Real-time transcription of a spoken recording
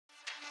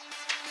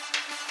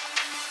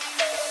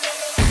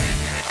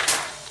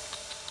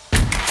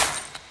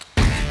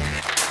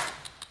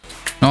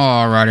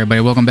Alright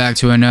everybody, welcome back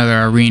to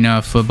another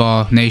Arena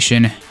Football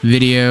Nation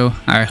video.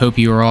 I hope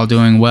you are all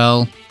doing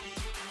well.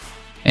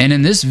 And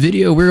in this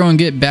video, we're going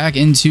to get back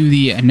into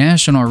the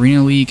National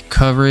Arena League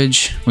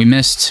coverage. We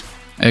missed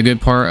a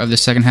good part of the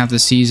second half of the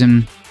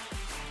season.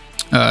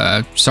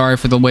 Sorry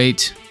for the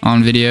wait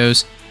on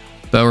videos,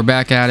 but we're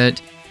back at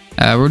it.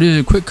 We're doing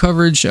a quick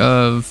coverage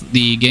of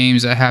the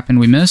games that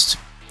happened we missed.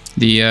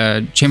 The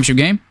championship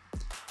game.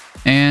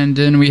 And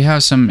then we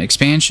have some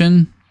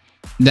expansion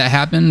that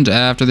happened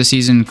after the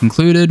season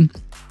concluded,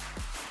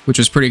 which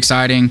was pretty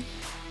exciting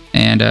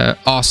and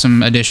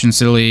awesome additions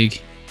to the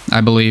league, I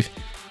believe.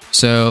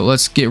 So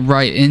let's get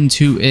right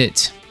into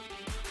it.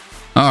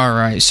 All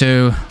right,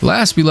 so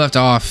last we left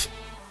off,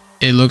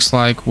 it looks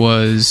like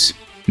was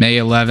May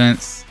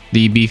 11th,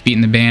 the Beef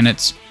beating the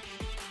Bandits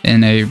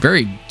in a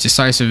very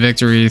decisive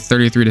victory,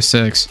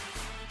 33-6.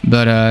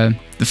 But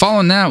the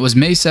following that was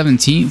May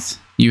 17th.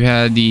 You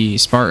had the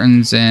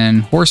Spartans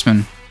and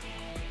Horsemen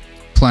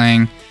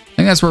playing. I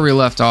think that's where we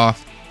left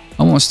off.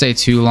 I won't stay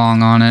too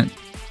long on it,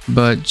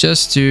 but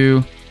just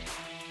to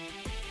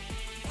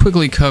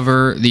quickly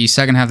cover the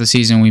second half of the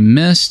season we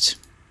missed,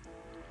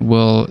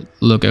 we'll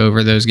look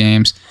over those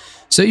games.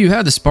 So you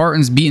had the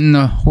Spartans beating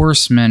the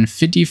Horsemen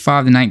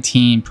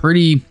 55-19.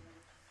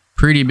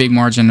 Pretty big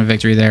margin of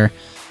victory there.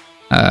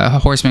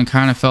 Horsemen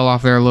kind of fell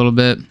off there a little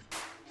bit,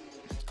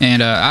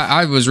 and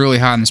I was really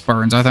high on the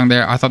Spartans. I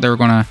thought they were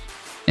going to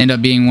end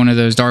up being one of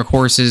those dark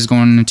horses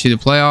going into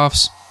the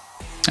playoffs.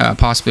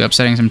 Possibly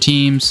upsetting some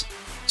teams.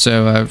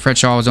 So Fred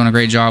Shaw was doing a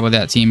great job with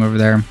that team over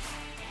there.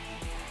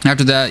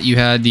 After that, you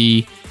had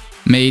the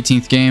May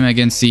 18th game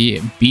against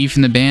the Beef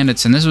and the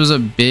Bandits, and this was a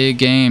big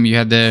game. You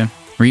had the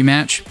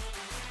rematch.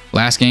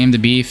 Last game, the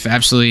Beef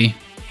absolutely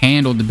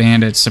handled the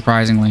Bandits,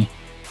 surprisingly.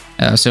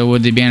 So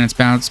would the Bandits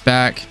bounce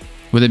back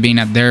with it being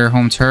at their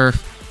home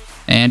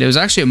turf? And it was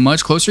actually a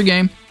much closer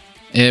game.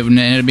 It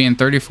ended up being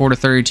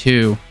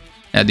 34-32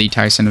 at the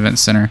Tyson Event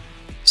Center.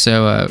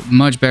 So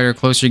much better,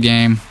 closer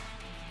game.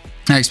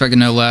 I expected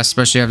no less,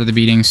 especially after the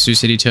beating Sioux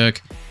City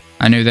took.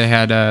 I knew they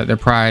had their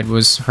pride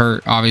was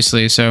hurt,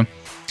 obviously. So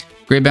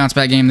great bounce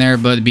back game there,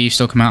 but the Beef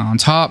still come out on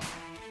top.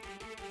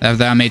 After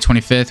that, on May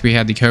 25th, we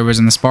had the Cobras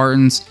and the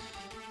Spartans.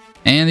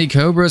 And the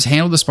Cobras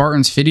handled the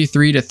Spartans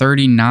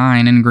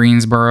 53-39 in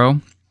Greensboro.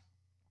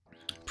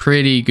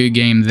 Pretty good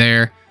game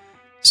there.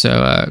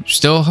 So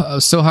still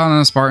high on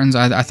the Spartans.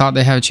 I thought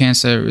they had a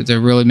chance to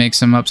really make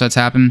some upsets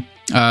happen.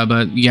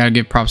 But you got to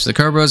give props to the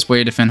Cobras. Way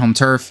to defend home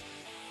turf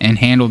and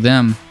handle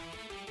them.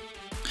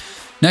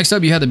 Next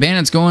up, you had the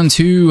Bandits going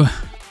to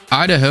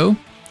Idaho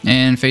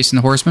and facing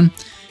the Horsemen.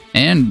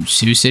 And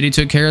Sioux City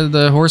took care of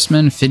the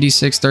Horsemen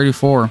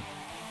 56-34.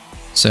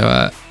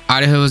 So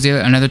Idaho was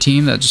another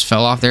team that just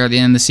fell off there at the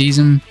end of the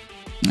season.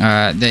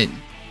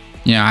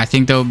 I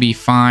think they'll be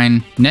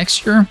fine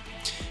next year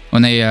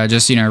when they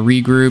just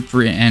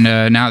regroup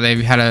and now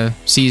they've had a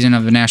season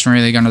of the National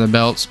Arena League under their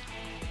belts.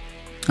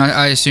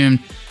 I assume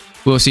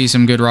we'll see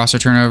some good roster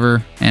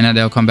turnover and that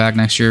they'll come back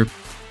next year.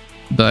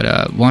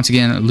 But once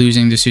again,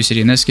 losing to Sioux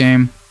City in this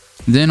game.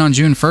 Then on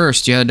June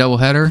 1st, you had a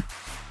doubleheader,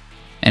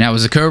 and that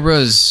was the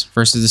Cobras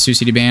versus the Sioux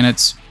City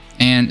Bandits.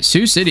 And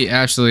Sioux City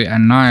actually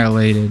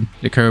annihilated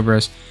the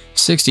Cobras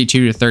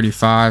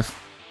 62-35.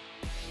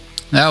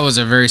 That was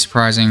a very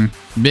surprising,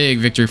 big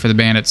victory for the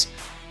Bandits.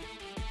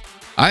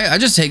 I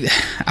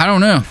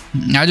don't know.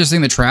 I just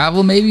think the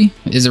travel maybe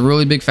is a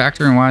really big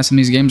factor in why some of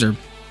these games are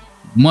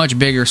much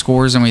bigger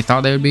scores than we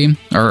thought they would be,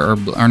 or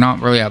not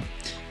really up.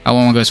 I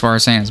won't go as far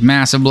as saying it's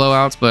massive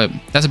blowouts, but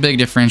that's a big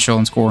differential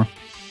in score.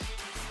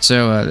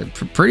 So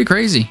pretty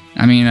crazy.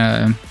 I mean,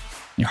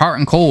 hot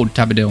and cold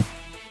type of deal.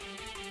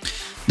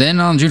 Then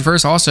on June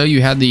 1st, also,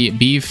 you had the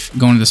Beef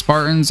going to the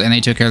Spartans, and they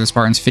took care of the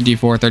Spartans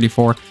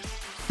 54-34.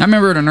 I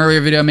remember in an earlier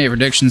video, I made a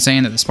prediction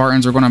saying that the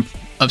Spartans were going to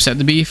upset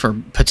the Beef or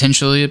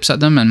potentially upset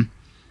them, and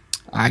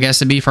I guess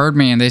the Beef heard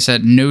me, and they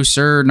said, no,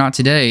 sir, not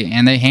today,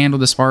 and they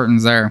handled the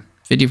Spartans there,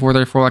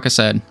 54-34, like I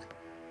said.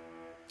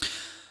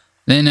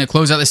 Then to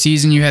close out the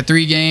season, you had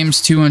 3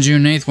 games, 2 on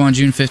June 8th, 1 on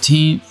June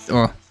 15th.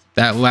 Oh,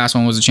 that last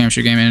one was a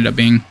championship game, it ended up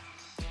being.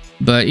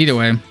 But either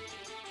way,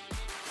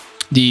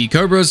 the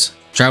Cobras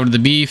traveled to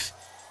the Beef,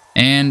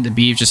 and the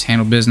Beef just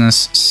handled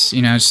business.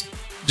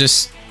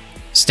 Just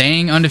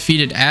staying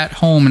undefeated at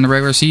home in the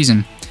regular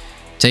season,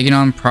 taking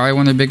on probably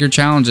one of their bigger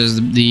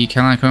challenges, the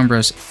Carolina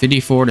Cobras,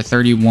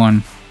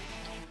 54-31.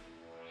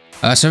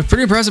 So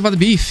pretty impressive by the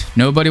Beef.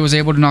 Nobody was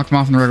able to knock them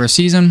off in the regular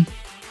season.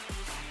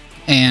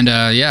 And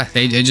yeah,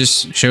 they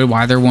just showed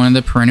why they're one of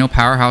the perennial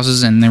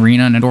powerhouses in the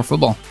arena and indoor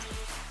football.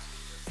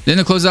 Then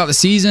to close out the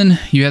season,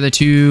 you had the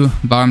 2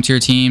 bottom tier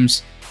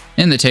teams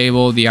in the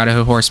table, the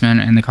Idaho Horsemen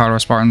and the Colorado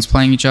Spartans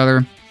playing each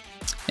other.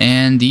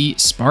 And the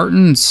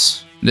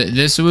Spartans,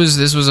 this was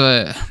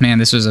a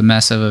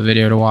mess of a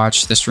video to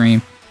watch, the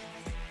stream.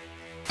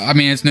 I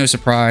mean, it's no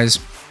surprise,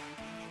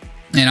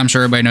 and I'm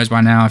sure everybody knows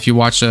by now if you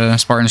watch a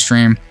Spartan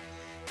stream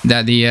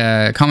that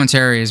the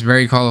commentary is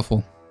very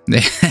colorful.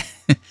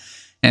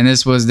 And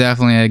this was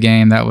definitely a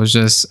game that was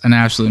just an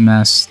absolute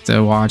mess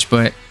to watch.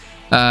 But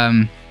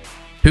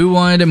who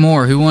wanted it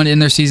more? Who wanted to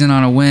end their season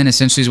on a win?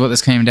 Essentially is what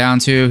this came down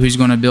to. Who's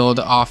going to build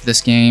off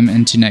this game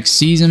into next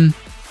season?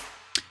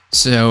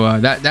 So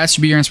that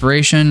should be your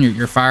inspiration.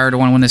 You're fired to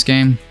want to win this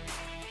game.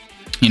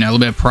 You know, a little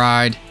bit of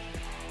pride.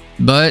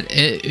 But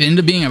it ended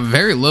up being a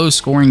very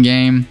low-scoring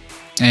game,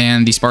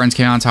 and the Spartans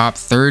came out on top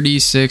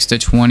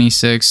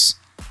 36-26,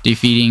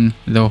 defeating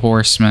the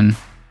Horsemen.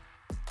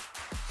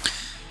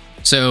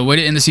 So way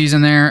to end the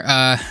season there.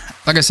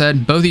 Like I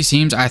said, both these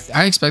teams, I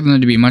expect them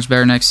to be much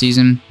better next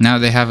season. Now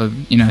that they have a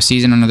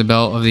season under the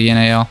belt of the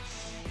NAL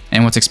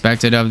and what's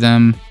expected of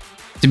them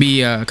to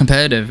be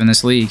competitive in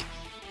this league.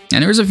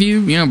 And there was a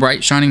few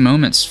bright shining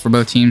moments for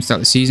both teams throughout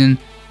the season.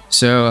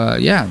 So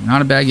yeah,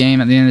 not a bad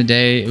game at the end of the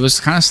day. It was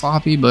kind of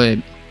sloppy, but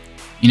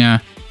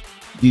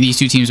these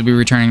two teams will be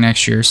returning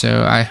next year.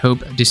 So I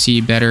hope to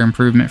see better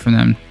improvement from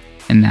them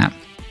in that.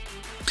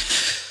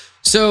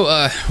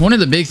 So one of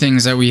the big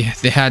things that one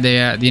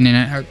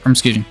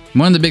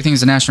of the big things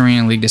the National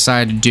Arena League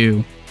decided to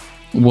do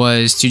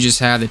was to just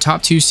have the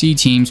top 2 seed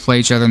teams play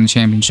each other in the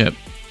championship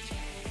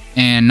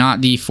and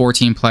not the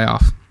 4-team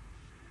playoff.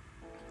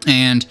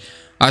 And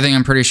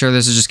I'm pretty sure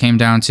this just came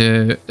down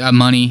to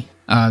money,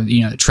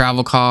 the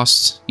travel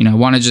costs,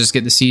 want to just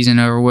get the season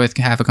over with,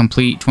 have a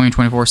complete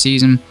 2024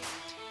 season.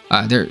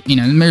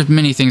 There's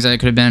many things that it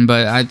could have been,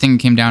 but I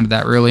think it came down to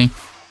that really.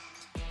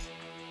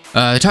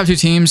 The top 2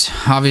 teams,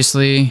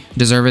 obviously,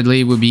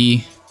 deservedly would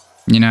be,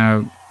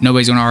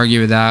 nobody's going to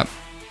argue with that.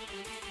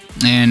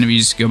 And if you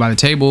just go by the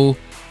table,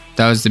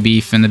 that was the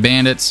Beef and the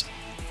Bandits.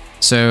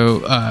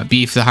 So,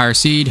 Beef, the higher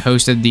seed,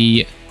 hosted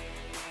the,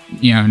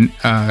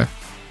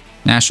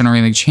 National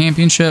Arena League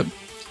Championship.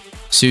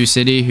 Sioux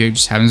City, who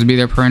just happens to be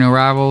their perennial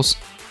rivals,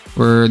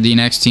 were the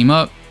next team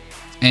up.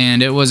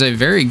 And it was a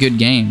very good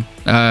game.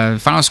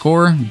 Final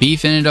score,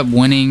 Beef ended up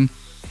winning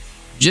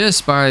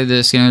just by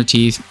the skin of their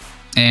teeth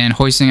and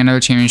hoisting another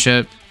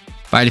championship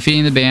by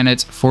defeating the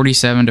Bandits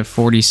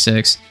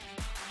 47-46.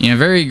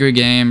 Very good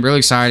game, really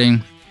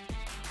exciting.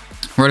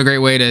 What a great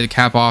way to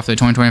cap off the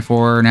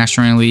 2024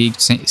 National Arena League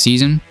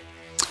season.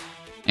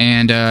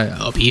 And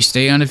Beef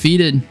stay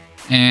undefeated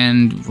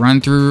and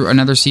run through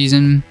another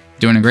season,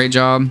 doing a great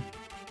job.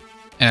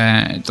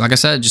 Like I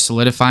said, just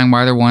solidifying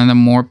why they're one of the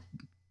more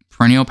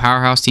perennial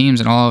powerhouse teams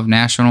in all of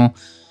national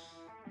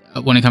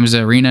when it comes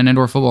to arena and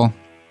indoor football.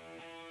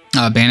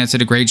 Bandits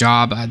did a great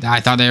job. I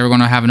thought they were going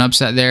to have an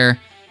upset there.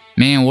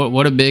 Man,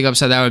 what a big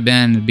upset that would have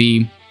been, to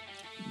be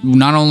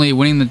not only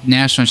winning the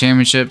national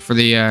championship for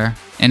the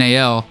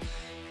NAL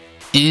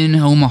in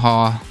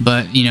Omaha,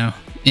 but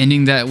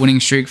ending that winning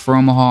streak for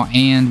Omaha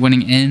and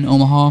winning in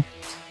Omaha.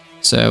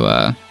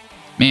 So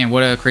man,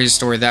 what a crazy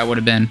story that would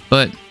have been.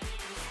 But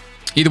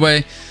either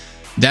way,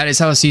 that is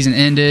how the season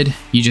ended.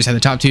 You just had the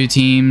top 2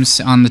 teams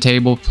on the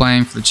table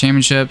playing for the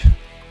championship.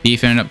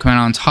 Beef ended up coming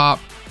out on top.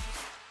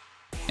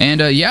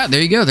 And yeah,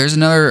 there you go. There's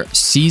another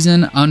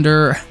season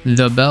under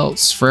the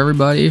belts for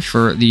everybody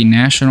for the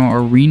National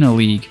Arena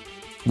League.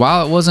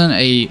 While it wasn't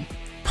a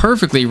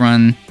perfectly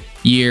run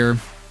year,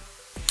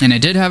 and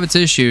it did have its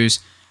issues,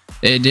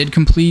 it did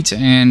complete,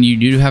 and you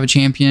do have a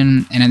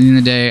champion. And at the end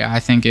of the day, I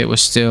think it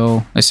was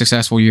still a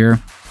successful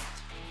year,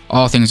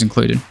 all things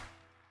included.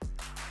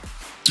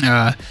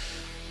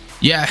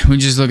 Yeah, we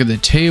just look at the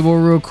table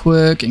real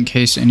quick in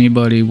case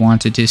anybody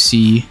wanted to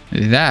see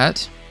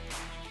that.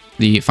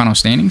 The final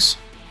standings.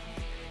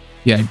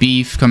 You had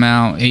Beef come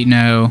out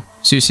 8-0,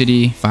 Sioux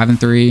City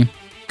 5-3,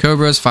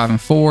 Cobras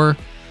 5-4,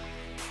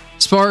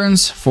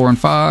 Spartans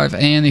 4-5,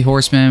 and the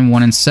Horsemen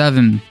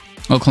 1-7.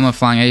 Oklahoma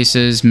Flying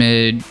Aces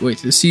midway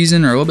through the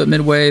season, or a little bit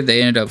midway,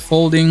 they ended up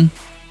folding.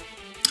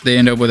 They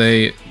ended up with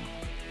a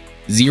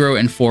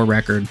 0-4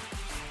 record.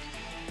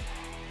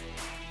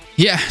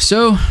 Yeah,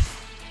 so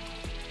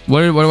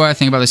what do I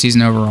think about the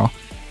season overall?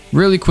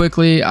 Really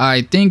quickly,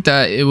 I think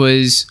that it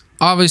was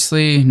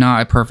obviously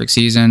not a perfect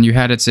season. You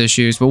had its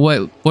issues, but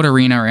what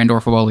arena or indoor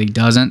football league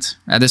doesn't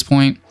at this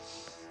point?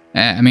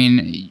 I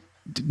mean,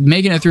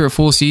 making it through a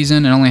full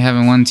season and only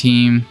having one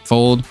team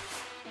fold,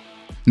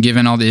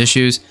 given all the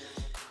issues,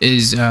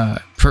 is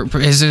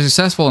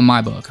successful in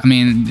my book. I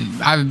mean,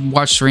 I've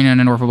watched arena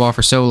and indoor football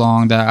for so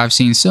long that I've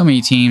seen so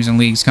many teams and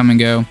leagues come and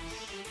go,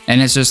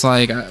 and it's just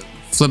like a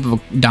flip of a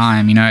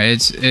dime.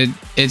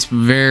 It's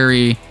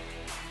very,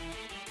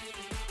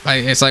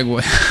 like, it's like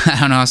I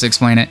don't know how to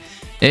explain it.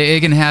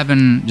 It can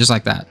happen just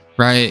like that,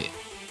 right?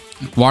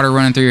 Water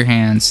running through your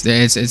hands.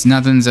 It's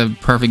nothing's a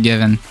perfect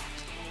given.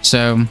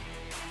 So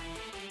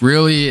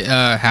really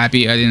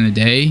happy at the end of the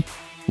day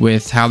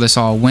with how this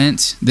all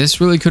went.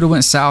 This really could have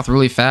went south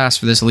really fast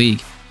for this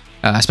league,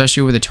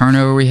 especially with the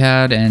turnover we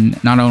had,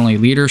 and not only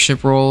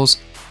leadership roles,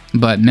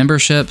 but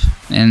membership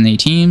and the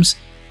teams.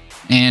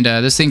 And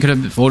this thing could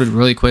have folded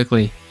really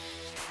quickly.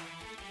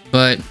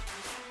 But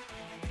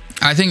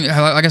I think,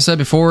 like I said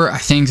before, I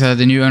think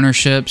the new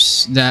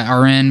ownerships that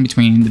are in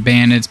between the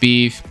Bandits,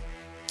 Beef,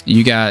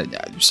 you got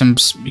some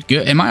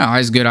good, in my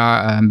eyes, good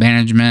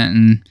management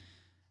and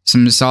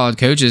some solid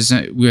coaches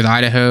with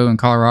Idaho and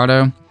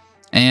Colorado.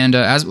 And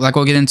as like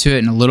we'll get into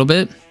it in a little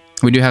bit,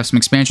 we do have some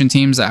expansion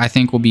teams that I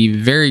think will be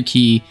very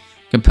key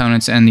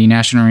components and the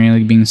National Arena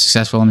League being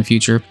successful in the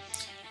future.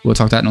 We'll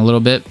talk that in a little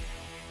bit.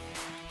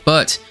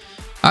 But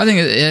I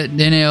think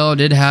the NAL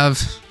did have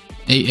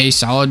a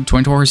solid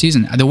 2024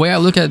 season. The way I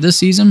look at this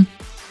season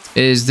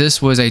is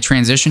this was a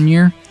transition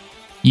year.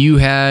 You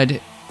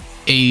had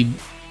a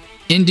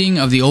ending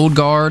of the old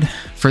guard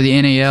for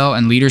the NAL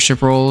and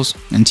leadership roles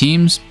and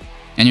teams,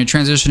 and you're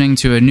transitioning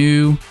to a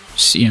new,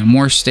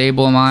 more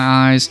stable in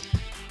my eyes,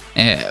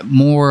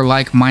 more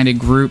like-minded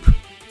group.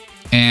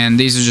 And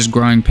these are just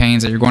growing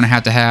pains that you're going to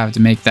have to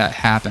make that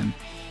happen.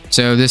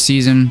 So this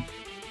season,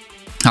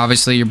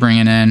 obviously, you're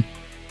bringing in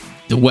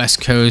the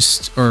West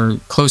Coast, or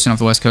close enough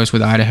to the West Coast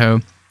with Idaho,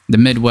 the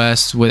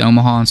Midwest with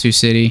Omaha and Sioux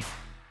City,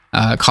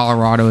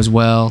 Colorado as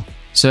well.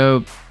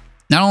 So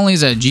not only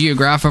is that a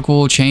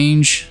geographical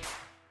change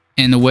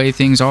in the way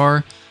things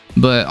are,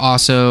 but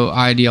also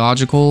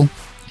ideological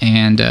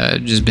and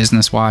just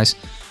business-wise.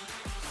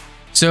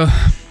 So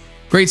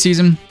great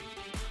season.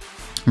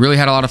 Really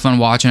had a lot of fun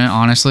watching it,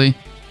 honestly.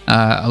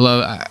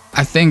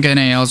 I think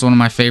NAL is one of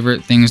my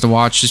favorite things to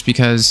watch just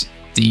because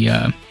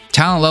the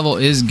talent level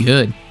is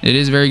good. It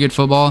is very good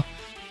football,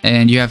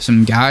 and you have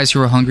some guys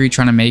who are hungry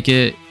trying to make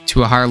it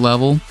to a higher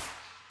level,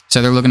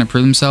 so they're looking to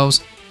prove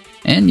themselves.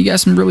 And you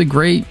got some really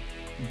great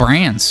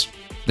brands.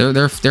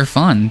 They're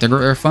fun.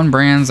 They're fun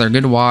brands. They're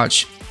good to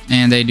watch,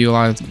 and they do a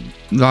lot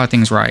of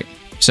things right.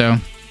 So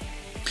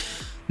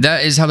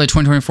that is how the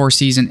 2024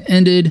 season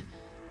ended.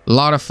 A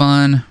lot of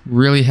fun.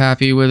 Really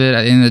happy with it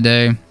at the end of the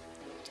day.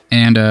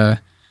 And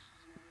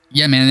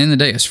yeah, man, at the end of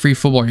the day, it's free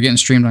football. You're getting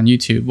streamed on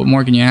YouTube. What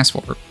more can you ask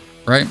for,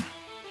 right?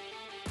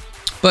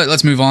 But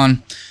let's move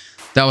on.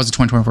 That was the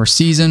 2024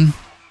 season.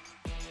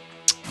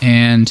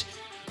 And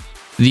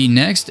the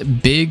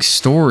next big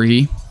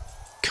story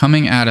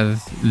coming out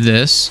of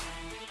this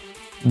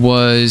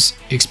was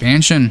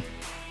expansion.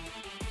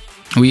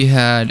 We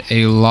had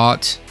a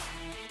lot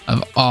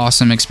of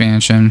awesome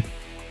expansion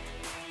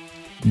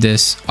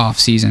this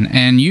offseason,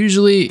 and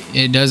usually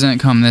it doesn't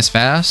come this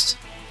fast,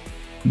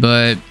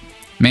 but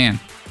man,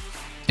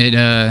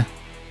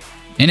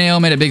 NAL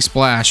made a big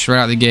splash right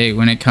out the gate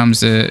when it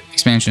comes to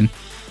expansion.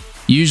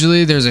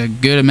 Usually there's a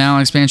good amount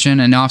of expansion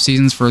in off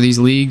seasons for these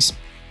leagues,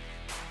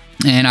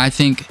 and I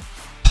think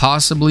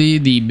possibly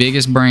the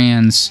biggest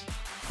brands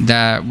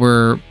that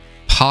were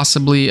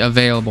possibly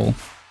available,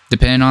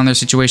 depending on their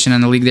situation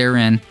and the league they're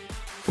in,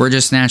 were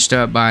just snatched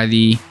up by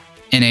the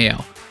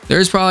NAL.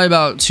 There's probably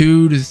about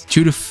two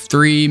to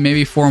three,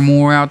 maybe four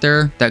more out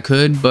there that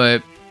could,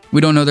 but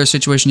we don't know their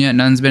situation yet.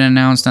 None's been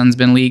announced, none's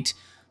been leaked,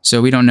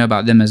 so we don't know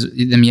about them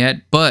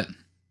yet. But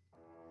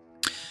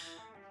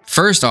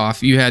first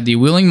off, you had the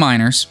Willing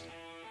Miners.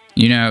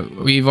 You know,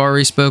 we've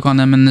already spoke on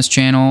them in this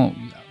channel.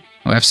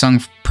 I've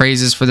sung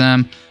praises for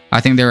them.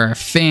 I think they're a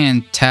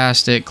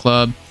fantastic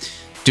club,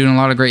 doing a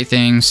lot of great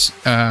things.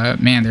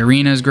 Man, the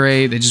arena is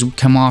great. They just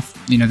come off,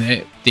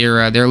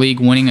 their league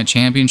winning a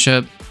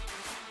championship,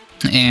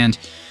 and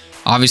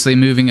obviously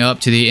moving up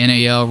to the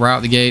NAL right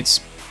out the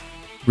gates.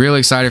 Really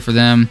excited for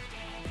them.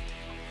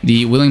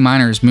 The Willing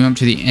Miners move up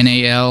to the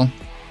NAL,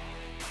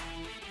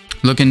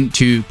 looking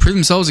to prove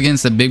themselves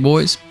against the big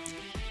boys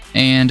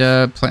and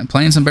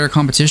playing some better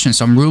competition.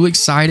 So I'm really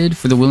excited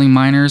for the Willing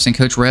Miners and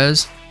Coach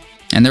Rez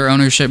and their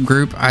ownership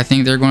group. I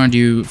think they're going to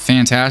do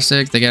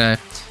fantastic. They got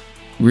a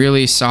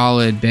really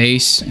solid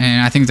base,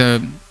 and I think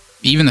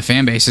even the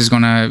fan base is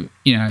going to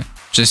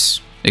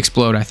just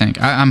explode. I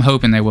think I'm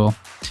hoping they will.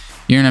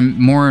 You're in a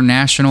more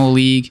national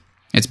league.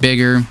 It's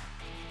bigger,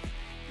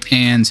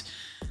 and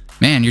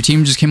man, your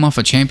team just came off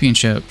a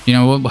championship.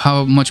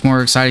 How much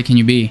more excited can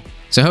you be?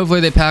 So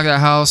hopefully they pack that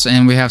house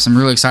and we have some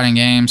really exciting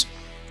games,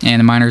 and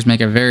the Miners make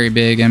a very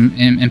big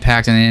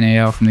impact in the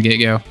NAL from the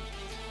get-go.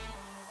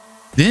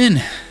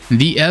 Then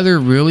the other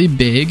really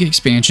big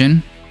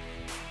expansion,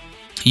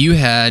 you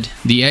had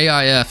the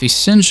AIF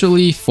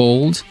essentially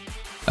fold,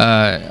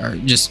 or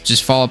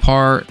just fall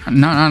apart.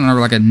 Not in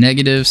like a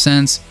negative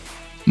sense,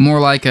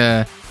 more like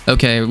a,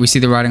 okay, we see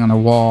the writing on the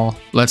wall,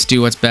 let's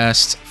do what's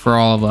best for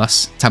all of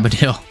us type of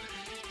deal.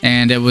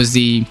 And it was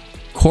the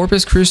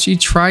Corpus Christi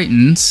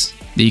Tritons,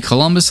 the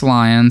Columbus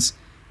Lions,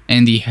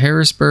 and the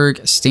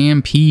Harrisburg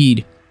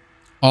Stampede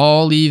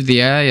all leave the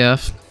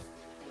AIF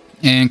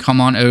and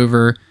come on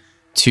over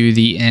to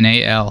the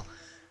NAL.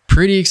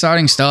 Pretty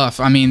exciting stuff.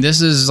 I mean,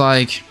 this is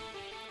like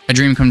a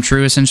dream come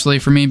true essentially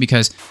for me,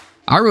 because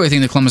I really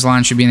think the Columbus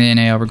Lions should be in the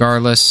NAL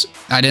regardless.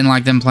 I didn't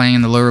like them playing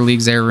in the lower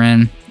leagues they were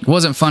in. It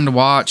wasn't fun to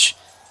watch.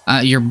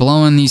 You're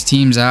blowing these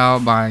teams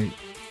out by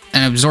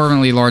an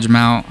absorbently large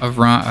amount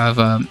of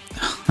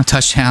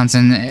touchdowns,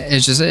 and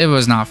it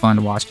was not fun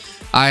to watch.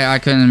 I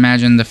couldn't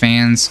imagine the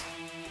fans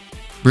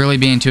really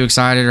being too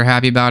excited or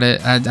happy about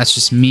it. That's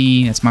just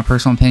me. That's my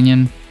personal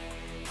opinion.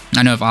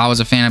 I know if I was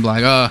a fan, I'd be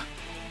like, oh,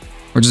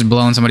 we're just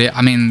blowing somebody.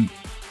 I mean,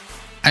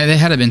 they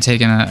had to have been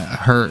taking a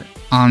hurt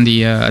on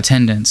the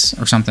attendance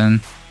or something.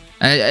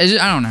 I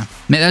don't know.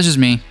 That's just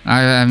me.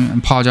 I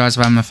apologize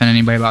if I'm offending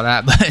anybody about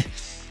that, but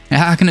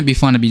how can it be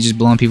fun to be just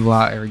blowing people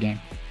out every game?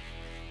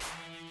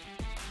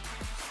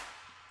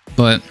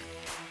 But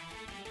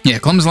yeah,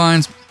 Columbus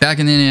Lions back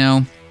in the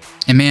NAL.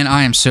 And man,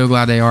 I am so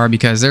glad they are,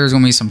 because there's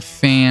going to be some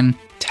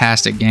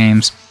fantastic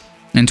games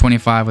in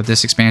 25 with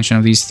this expansion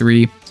of these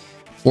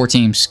 4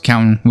 teams,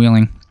 counting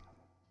Wheeling.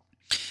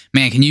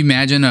 Man, can you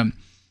imagine a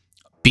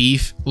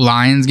Beef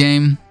Lions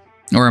game,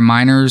 or a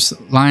Miners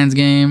Lions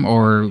game,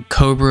 or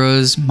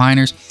Cobras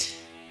Miners,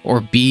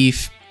 or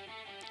Beef,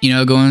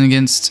 going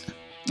against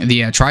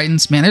the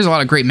Tritons? Man, there's a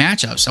lot of great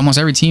matchups. Almost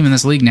every team in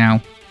this league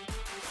now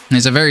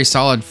is a very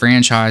solid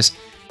franchise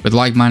with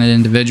like-minded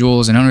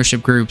individuals and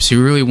ownership groups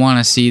who really want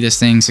to see this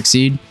thing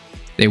succeed.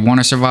 They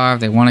want to survive.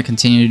 They want to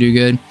continue to do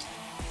good.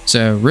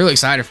 So really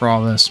excited for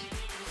all this.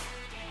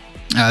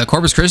 The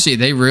Corpus Christi,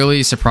 they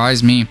really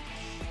surprised me.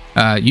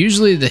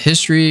 Usually the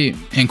history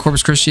in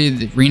Corpus Christi,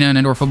 the arena and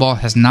indoor football,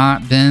 has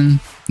not been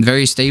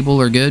very stable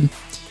or good.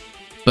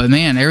 But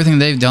man, everything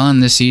they've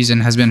done this season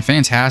has been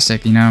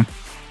fantastic.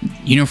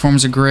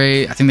 Uniforms are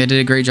great. I think they did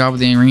a great job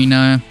with the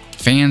arena.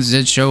 Fans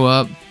did show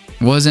up.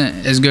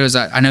 Wasn't as good as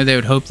I know they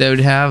would hope they would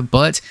have,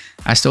 but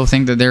I still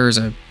think that there is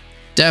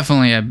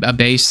definitely a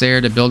base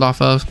there to build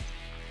off of.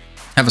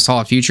 Have a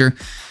solid future.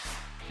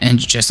 And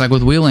just like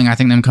with Wheeling, I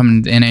think them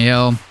coming to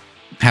NAL,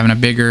 having a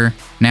bigger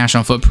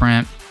national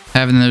footprint,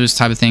 having those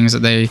type of things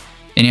that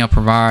NAL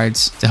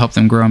provides to help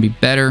them grow and be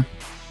better.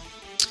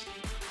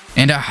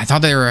 And I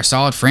thought they were a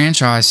solid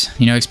franchise,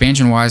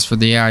 expansion-wise for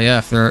the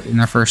AIF. They're in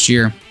their first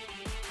year.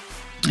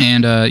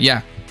 And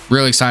yeah,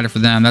 really excited for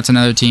them. That's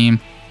another team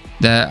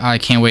that I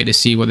can't wait to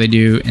see what they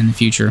do in the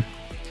future.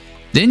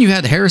 Then you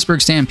had the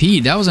Harrisburg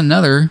Stampede. That was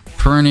another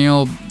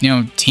perennial,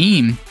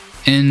 team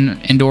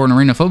in indoor and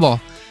arena football.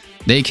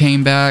 They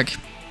came back.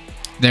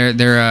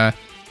 Had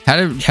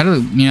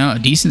a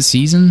decent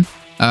season.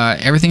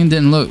 Everything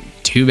didn't look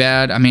too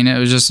bad. I mean, it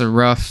was just a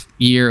rough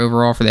year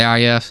overall for the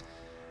IF.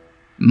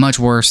 Much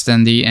worse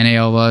than the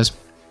NAL was.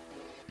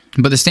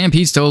 But the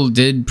Stampede still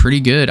did pretty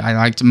good. I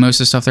liked most of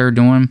the stuff they were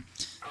doing.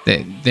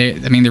 I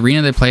mean, the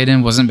arena they played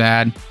in wasn't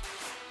bad.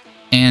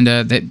 And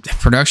the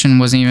production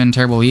wasn't even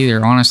terrible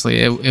either, honestly.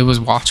 It was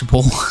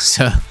watchable,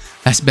 so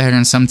that's better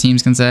than some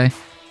teams can say.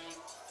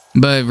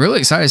 But really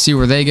excited to see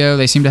where they go.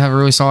 They seem to have a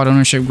really solid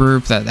ownership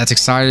group that's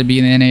excited to be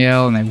in the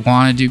NAL, and they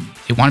want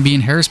to be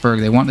in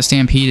Harrisburg. They want the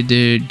Stampede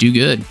to do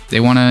good.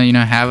 They want to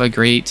have a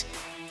great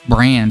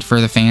brand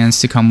for the fans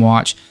to come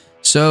watch.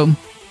 So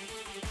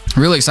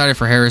really excited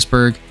for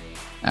Harrisburg.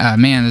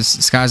 Man, the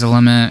sky's the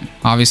limit,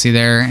 obviously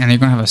there, and they're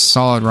going to have a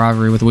solid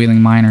rivalry with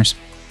Wheeling Miners.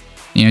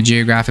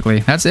 Geographically.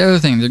 That's the other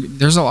thing.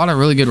 There's a lot of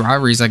really good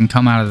rivalries that can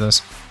come out of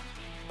this.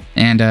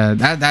 And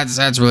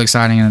that's really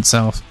exciting in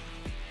itself.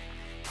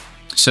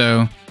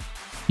 So,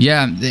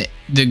 yeah,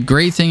 the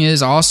great thing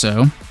is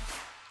also,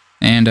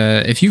 and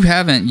if you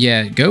haven't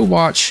yet, go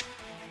watch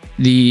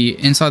the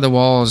Inside the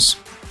Walls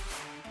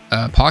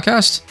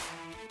podcast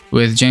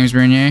with James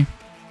Bernier.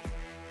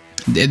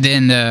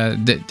 Then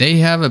they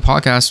have a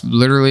podcast,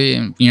 literally,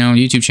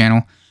 YouTube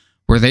channel,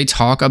 where they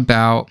talk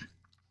about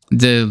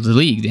the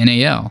league, the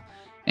NAL.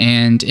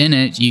 And in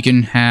it,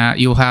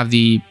 you'll have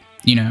the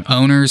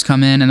owners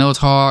come in and they'll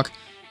talk.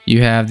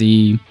 You have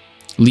the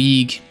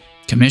league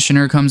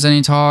commissioner comes in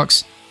and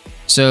talks.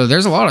 So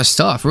there's a lot of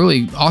stuff,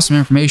 really awesome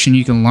information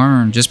you can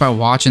learn just by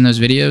watching those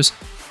videos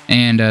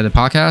and the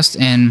podcast.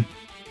 And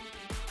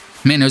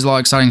man, there's a lot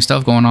of exciting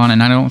stuff going on.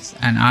 And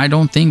I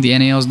don't think the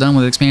NAL is done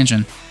with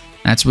expansion.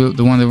 That's one of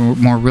the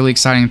more really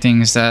exciting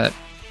things that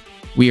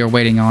we are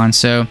waiting on.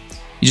 So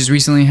you just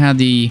recently had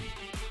the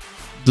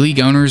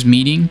league owners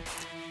meeting.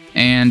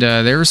 And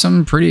there was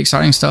some pretty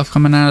exciting stuff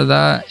coming out of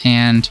that.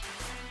 And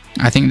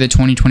I think the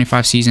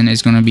 2025 season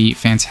is going to be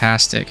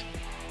fantastic.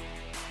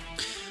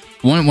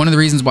 One of the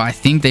reasons why I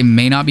think they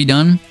may not be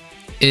done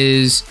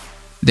is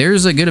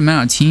there's a good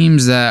amount of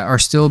teams that are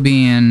still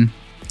going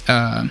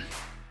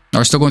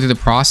through the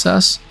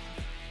process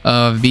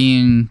of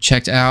being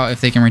checked out if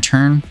they can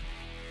return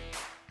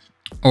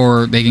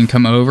or they can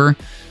come over.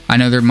 I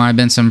know there might have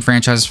been some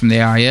franchises from the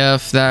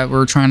AIF that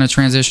were trying to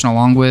transition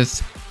along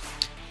with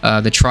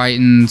the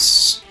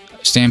Tritons,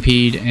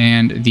 Stampede,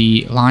 and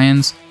the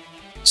Lions.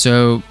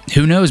 So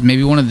who knows?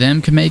 Maybe one of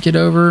them can make it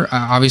over.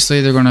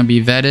 Obviously, they're going to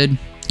be vetted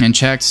and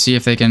checked to see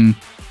if they can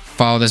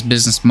follow this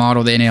business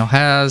model the NAL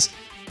has.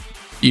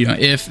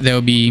 If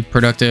they'll be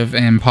productive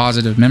and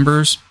positive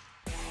members.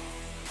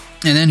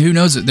 And then who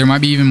knows? There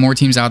might be even more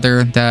teams out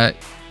there that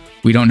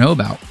we don't know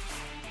about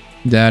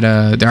that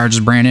are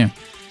just brand new.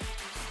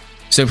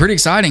 So pretty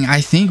exciting. I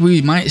think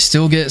we might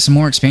still get some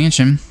more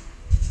expansion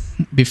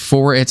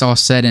before it's all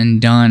said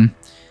and done.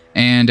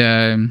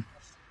 And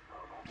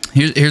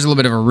here's a little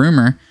bit of a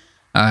rumor.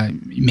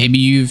 Maybe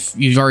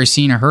you've already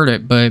seen or heard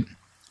it, but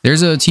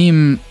there's a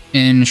team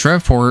in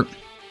Shreveport,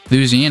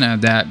 Louisiana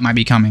that might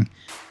be coming.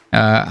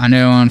 I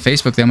know on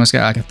Facebook they almost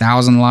got like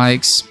 1,000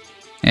 likes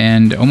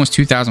and almost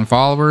 2,000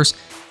 followers.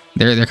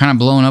 They're kind of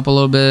blowing up a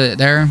little bit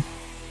there.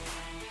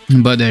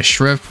 But the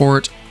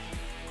Shreveport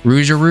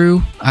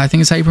Rougarou, I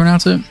think is how you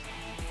pronounce it.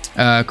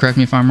 Correct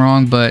me if I'm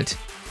wrong, but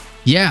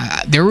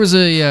yeah, there was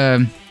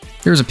a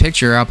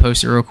picture. I'll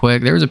post it real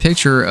quick. There was a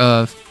picture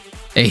of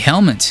a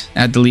helmet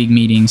at the league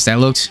meetings that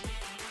looked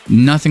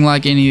nothing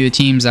like any of the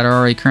teams that are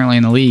already currently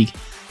in the league.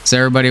 So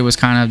everybody was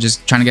kind of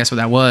just trying to guess what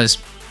that was.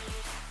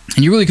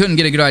 And you really couldn't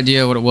get a good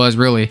idea of what it was,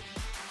 really.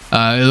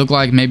 It looked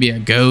like maybe a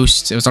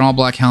ghost. It was an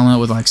all-black helmet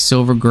with like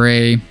silver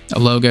gray, a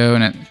logo,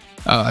 and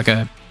like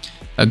a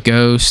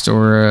ghost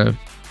or a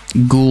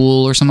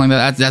ghoul or something like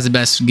that. That's the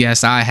best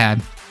guess I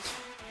had.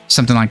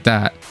 Something like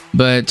that.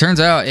 But it turns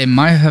out it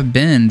might have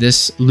been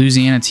this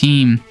Louisiana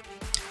team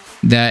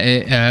that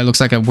it looks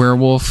like a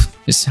werewolf.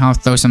 Just how I'll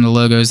throw some of the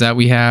logos that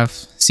we have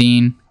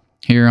seen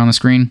here on the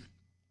screen.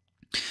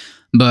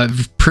 But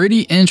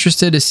pretty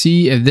interested to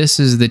see if this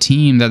is the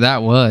team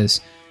that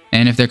was,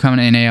 and if they're coming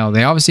to NAL.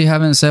 They obviously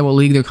haven't said what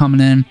league they're coming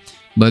in,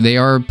 but they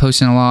are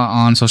posting a lot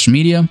on social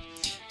media.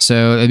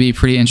 So it'd be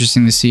pretty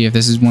interesting to see if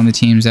this is one of the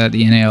teams that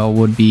the NAL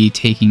would be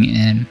taking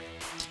in.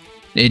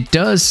 It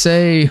does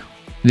say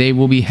they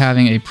will be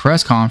having a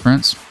press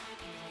conference.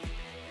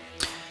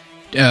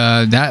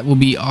 That will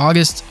be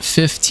August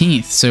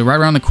 15th, so right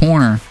around the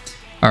corner,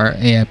 or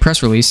a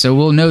press release. So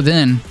we'll know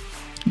then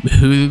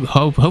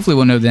hopefully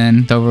we'll know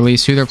then they'll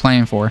release who they're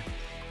playing for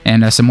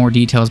and some more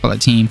details about the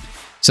team.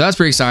 So that's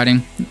pretty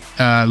exciting.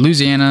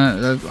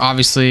 Louisiana,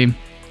 obviously,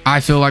 I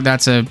feel like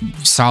that's a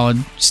solid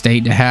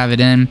state to have it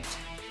in.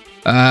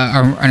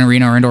 An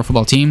arena or indoor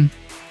football team.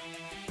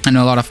 I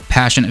know a lot of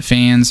passionate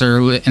fans are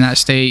in that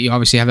state. You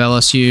obviously have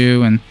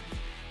LSU and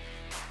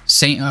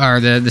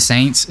the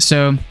Saints.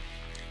 So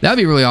that'd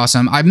be really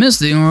awesome. I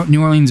missed the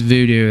New Orleans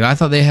Voodoo. I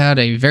thought they had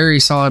a very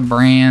solid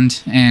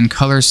brand and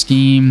color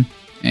scheme.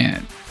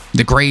 And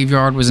the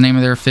Graveyard was the name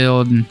of their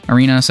field and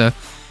arena. So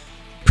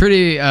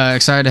pretty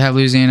excited to have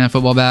Louisiana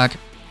football back.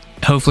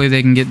 Hopefully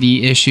they can get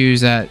the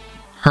issues that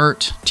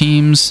hurt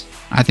teams.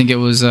 I think it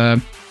was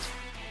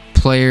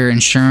player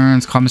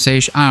insurance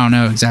compensation. I don't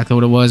know exactly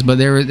what it was, but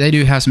they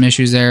do have some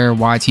issues there.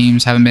 Why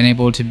teams haven't been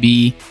able to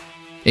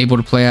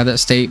play out of that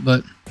state,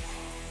 but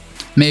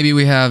maybe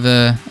we have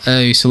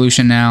a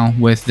solution now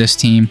with this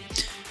team.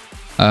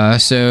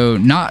 So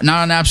not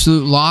an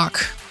absolute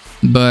lock,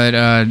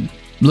 but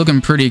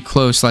looking pretty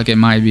close, like it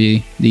might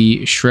be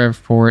the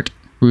Shreveport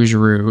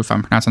Rougerie, if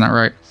I'm pronouncing that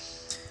right.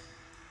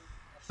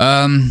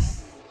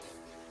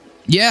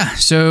 Yeah,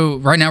 so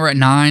right now we're at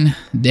 9.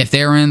 If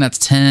they're in, that's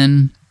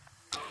 10.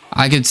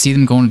 I could see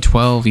them going to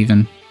 12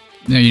 even.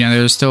 You know,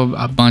 there's still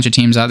a bunch of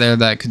teams out there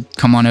that could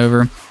come on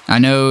over. I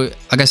know,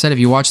 like I said, if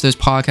you watch those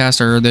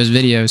podcasts or those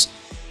videos,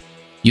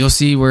 you'll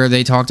see where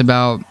they talked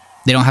about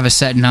they don't have a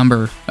set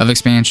number of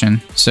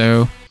expansion.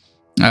 So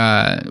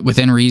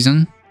within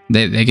reason,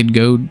 they could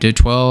go to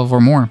 12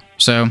 or more.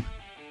 So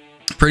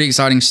pretty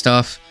exciting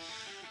stuff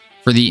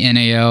for the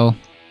NAL.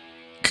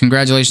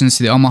 Congratulations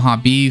to the Omaha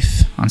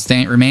Beef on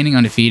remaining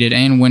undefeated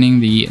and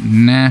winning the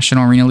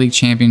National Arena League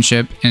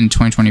Championship in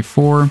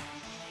 2024.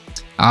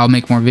 I'll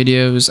make more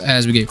videos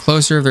as we get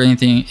closer if there are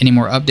any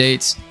more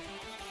updates.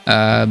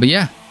 But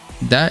yeah,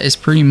 that is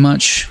pretty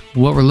much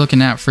what we're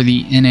looking at for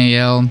the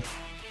NAL.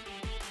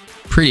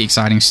 Pretty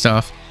exciting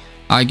stuff.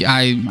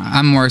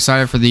 I'm more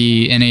excited for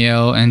the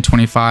NAL and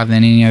 25 than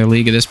any other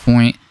league at this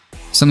point.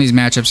 Some of these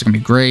matchups are going to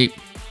be great,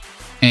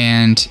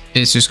 and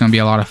it's just going to be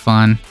a lot of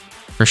fun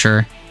for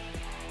sure.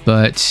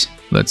 But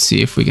let's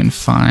see if we can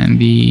find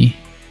the...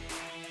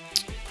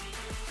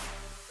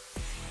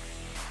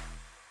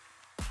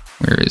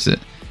 Where is it?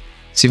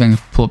 See if I can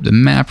pull up the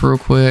map real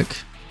quick.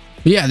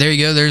 But yeah, there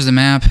you go. There's the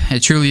map.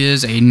 It truly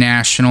is a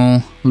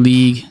national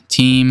league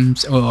team,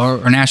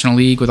 or national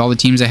league with all the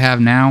teams they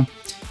have now.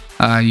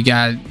 You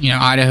got,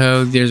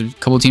 Idaho. There's a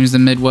couple of teams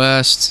in the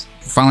Midwest.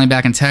 Finally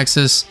back in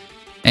Texas.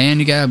 And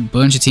you got a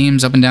bunch of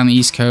teams up and down the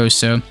East Coast.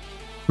 So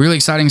really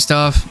exciting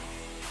stuff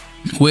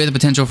with the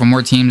potential for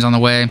more teams on the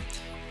way.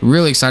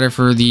 Really excited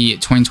for the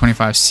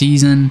 2025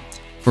 season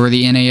for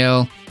the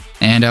NAL.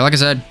 And like I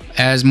said,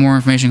 as more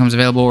information comes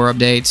available or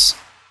updates,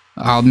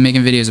 I'll be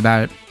making videos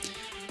about it.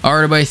 All right,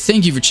 everybody,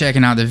 thank you for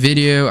checking out the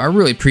video. I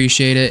really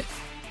appreciate it.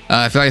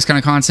 If you like this kind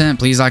of content,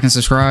 please like and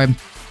subscribe.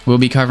 We'll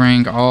be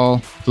covering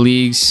all the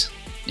leagues,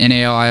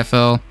 NAL,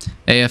 IFL,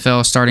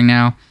 AFL starting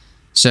now.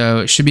 So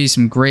it should be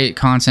some great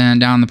content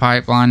down the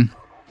pipeline.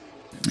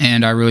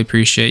 And I really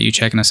appreciate you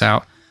checking us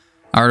out.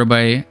 All right,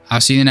 everybody, I'll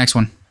see you in the next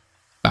one.